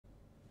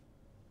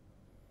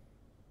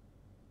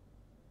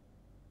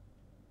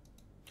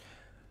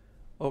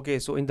Okay,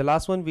 so in the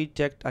last one we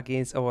checked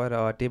against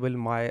our table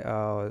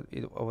our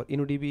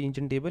InnoDB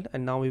engine table,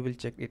 and now we will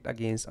check it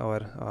against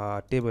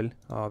our table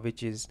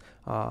which is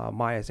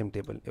MySM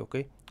table.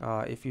 Okay,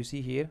 if you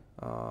see here,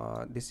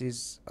 this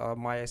is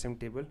MySM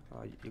table.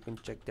 You can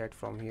check that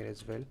from here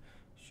as well.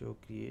 Show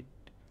create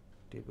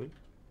table.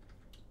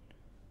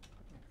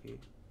 Okay,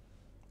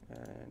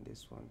 and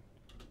this one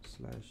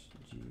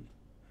 /g.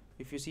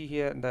 If you see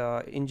here,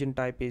 the engine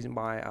type is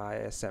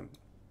MyISM.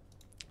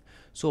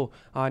 So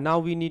now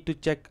we need to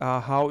check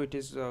how it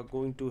is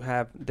going to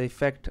have the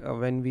effect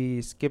when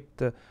we skip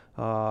the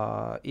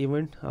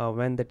event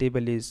when the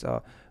table is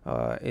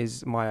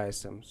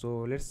MyISM. So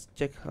let's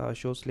check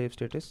show slave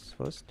status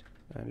first,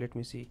 and let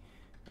me see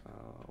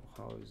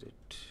how is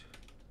it.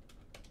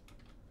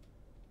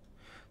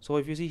 So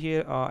if you see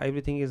here,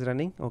 everything is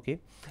running. Okay,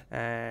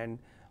 and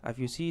if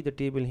you see the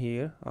table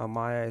here,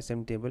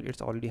 MyISM table,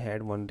 it's already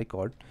had one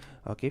record.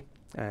 Okay,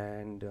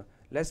 and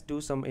let's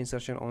do some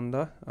insertion on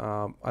the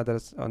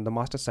others on the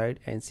master side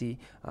and see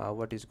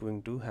what is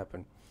going to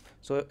happen.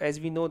 So as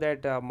we know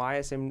that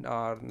MySM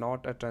are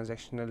not a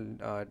transactional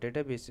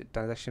database,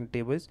 transaction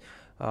tables,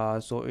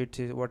 so it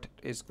is what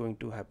is going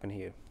to happen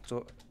here.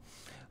 So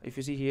if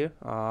you see here,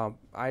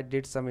 I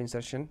did some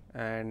insertion,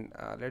 and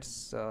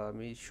let's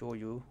me show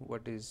you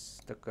what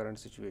is the current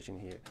situation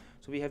here.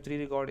 So we have 3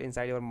 records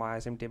inside our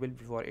MySM table.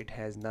 Before it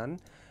has none,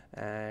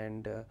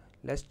 and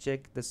let's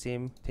check the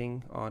same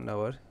thing on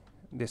our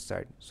this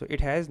side. So it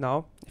has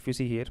now. If you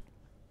see here,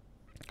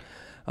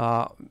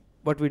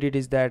 what we did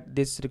is that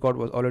this record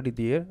was already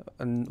there,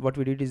 and what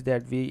we did is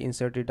that we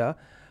inserted a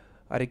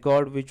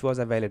record which was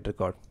a valid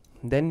record.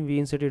 Then we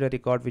inserted a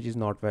record which is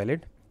not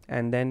valid,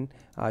 and then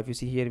if you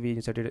see here, we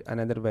inserted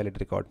another valid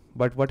record.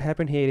 But what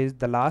happened here is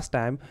the last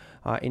time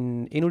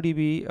in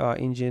InnoDB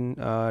engine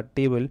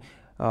table,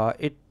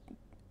 it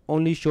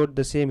only showed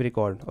the same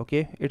record.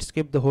 Okay, it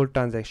skipped the whole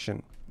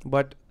transaction.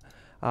 But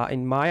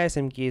in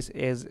MySM case,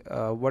 is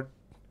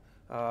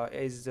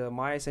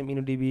MySM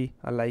InnoDB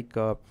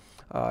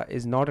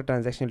is not a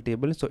transactional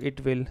table, so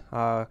it will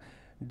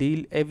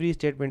deal every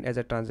statement as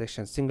a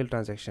transaction, single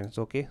transactions.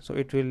 Okay, so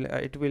it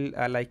will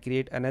like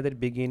create another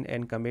begin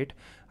and commit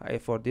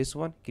for this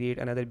one, create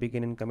another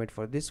begin and commit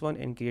for this one,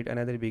 and create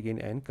another begin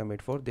and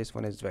commit for this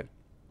one as well.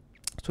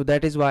 So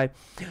that is why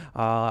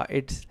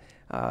it's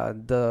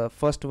the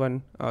first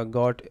one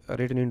got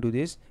written into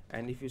this.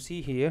 And if you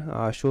see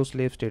here, show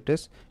slave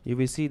status, you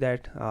will see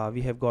that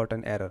we have got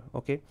an error.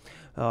 Okay,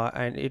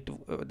 and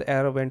the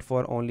error went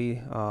for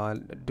only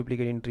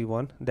duplicate entry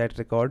 1, that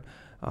record,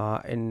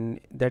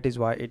 and that is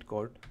why it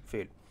got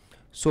failed.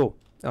 So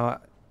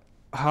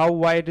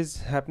why it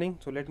is happening?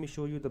 So let me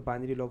show you the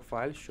binary log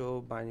file. Show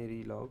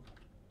binary log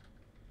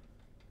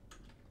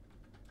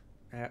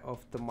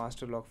of the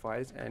master log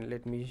files, and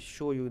let me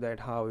show you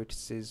that how it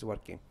is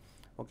working.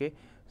 Okay,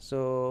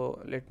 so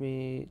let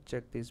me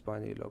check this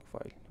binary log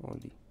file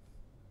only.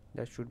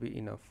 That should be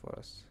enough for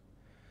us.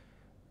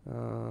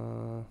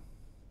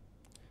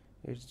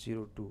 It's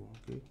 02.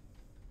 Okay,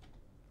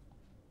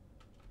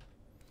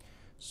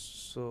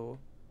 so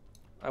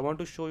I want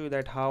to show you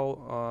that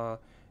how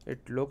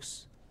it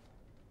looks.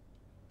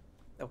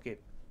 Okay,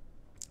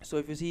 so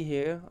if you see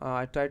here,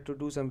 I tried to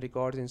do some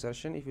records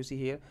insertion. If you see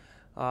here,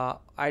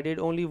 I did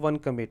only one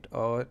commit,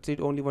 or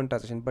did only one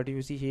transaction. But if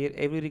you see here,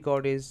 every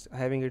record is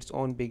having its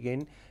own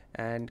begin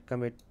and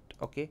commit.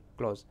 Okay,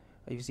 close.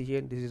 If you see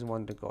here, this is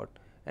one record,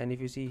 and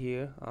if you see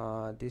here,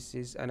 this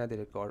is another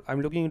record.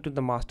 I'm looking into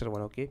the master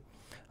one. Okay,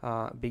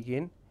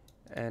 begin,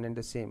 and in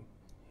the same,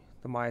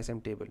 the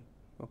MySM table.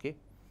 Okay,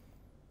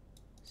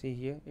 see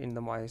here in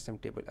the MySM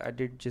table, I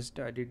did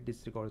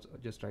this record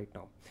just right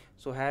now.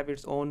 So have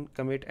its own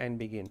commit and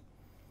begin,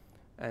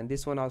 and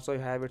this one also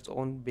have its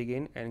own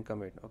begin and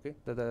commit. Okay,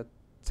 the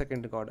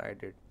second record I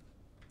did.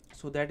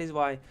 So that is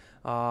why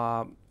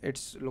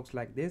it looks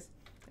like this.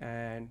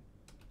 And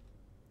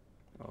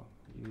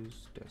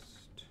use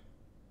test.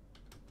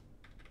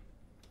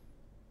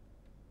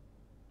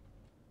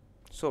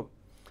 So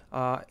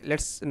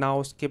let's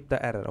now skip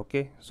the error.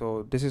 Okay,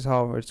 so this is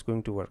how it's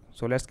going to work.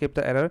 So let's skip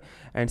the error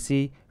and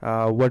see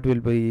what will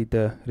be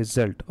the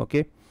result.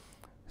 Okay,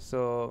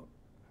 so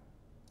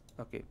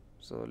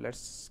so let's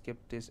skip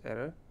this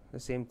error. The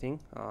same thing,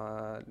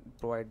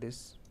 provide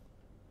this.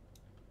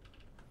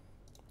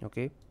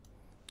 Okay,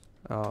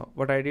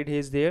 what I did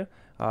is there,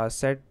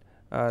 set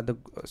the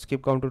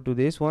skip counter to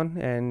this one,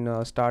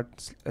 and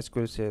start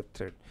SQL save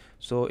thread.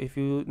 So if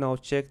you now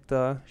check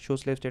the show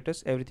slave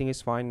status, everything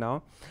is fine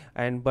now.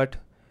 And but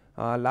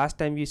last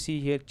time you see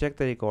here, check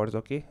the records.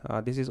 Okay,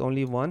 this is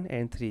only 1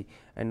 and 3,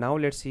 and now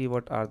let's see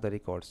what are the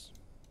records.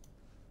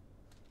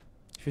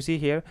 If you see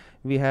here,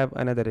 we have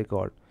another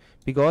record,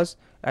 because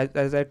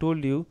as I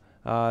told you,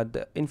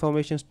 the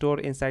information stored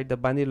inside the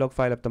binary log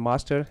file of the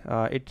master,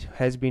 it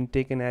has been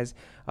taken as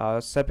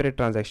separate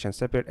transaction,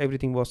 separate,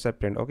 everything was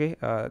separate. Okay,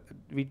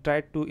 we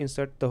tried to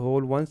insert the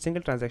whole one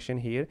single transaction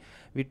here.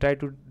 We tried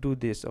to do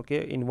this,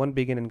 okay, in one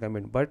begin and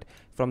commit, but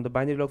from the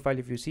binary log file,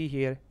 if you see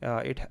here,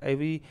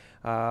 every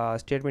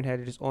statement had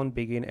its own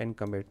begin and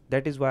commit.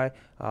 That is why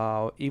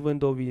even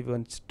though we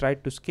once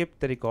tried to skip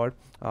the record,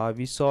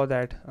 we saw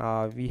that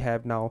we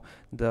have now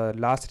the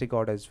last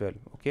record as well.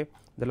 Okay,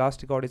 the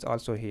last record is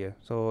also here.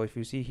 So if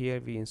you see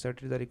here, we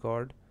inserted the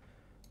record,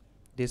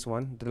 this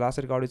one, the last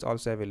record is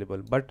also available.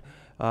 But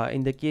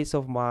in the case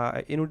of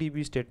my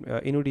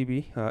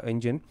InnoDB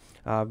engine,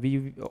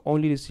 we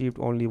only received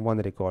only one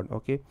record.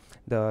 Okay,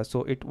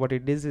 so what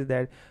it is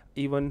that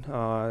even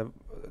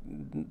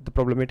the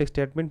problematic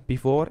statement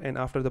before and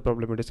after the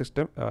problematic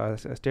system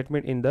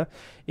statement in the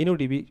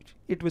InnoDB,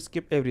 it will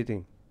skip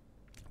everything.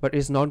 But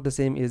it's not the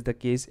same is the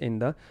case in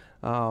the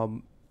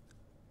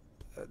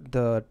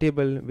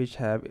table which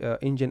have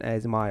engine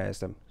as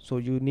MyISM. So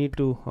you need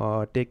to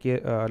take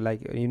care,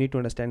 like you need to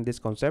understand this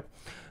concept,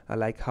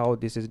 like how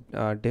this is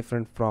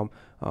different from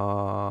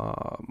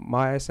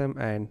MyISM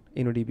and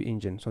InnoDB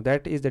engine. So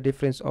that is the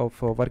difference of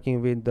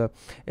working with the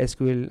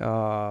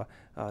SQL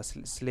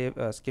slave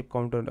skip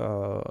counter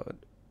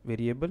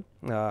variable,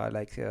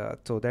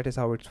 so that is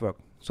how it's work.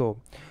 So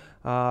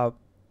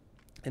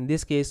in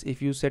this case,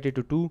 if you set it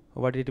to 2,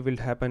 what it will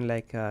happen,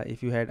 like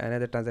if you had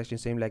another transaction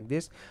same like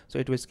this, so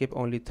it will skip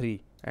only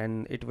 3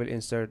 and it will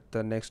insert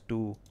the next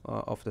 2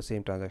 of the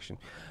same transaction.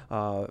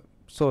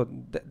 So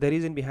the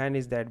reason behind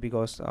is that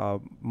because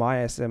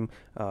MyISM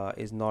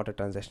is not a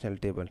transactional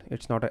table,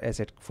 it's not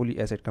a fully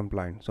asset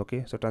compliant.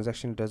 Okay, so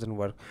transaction doesn't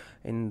work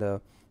in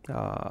the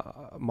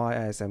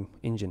MyISM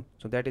engine.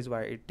 So that is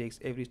why it takes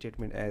every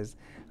statement as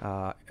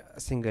a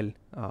single,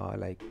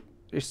 like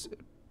it's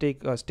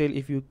take still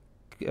if you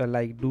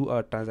like do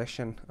a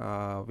transaction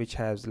which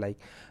has like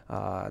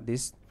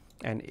this,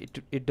 and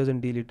it doesn't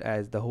deal it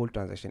as the whole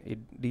transaction,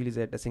 it deals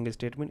at a single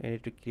statement, and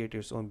it will create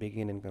its own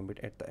begin and commit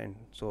at the end.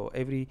 So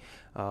every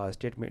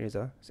statement is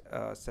a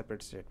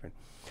separate statement.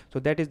 So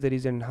that is the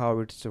reason how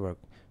it's work.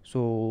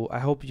 So I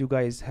hope you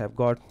guys have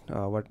got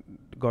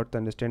the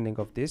understanding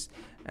of this,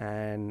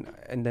 and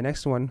in the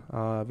next one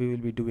we will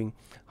be doing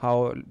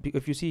how,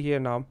 if you see here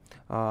now,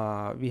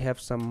 we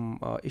have some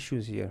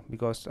issues here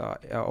because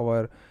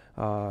our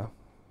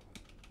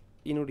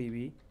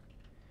InnoDB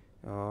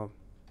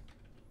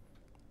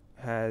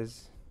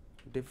has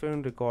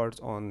different records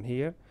on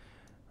here,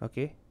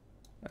 okay,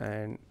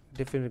 and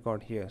different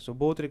record here. So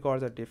both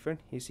records are different,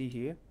 you see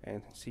here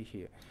and see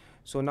here.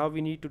 So now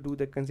we need to do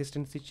the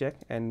consistency check,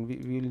 and we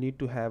will need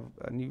to have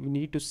we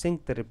need to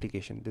sync the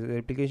replication. The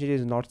replication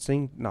is not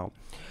synced now,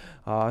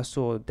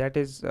 so that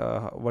is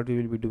what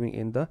we will be doing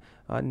in the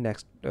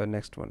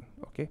next one.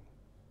 Okay,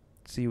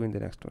 see you in the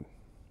next one.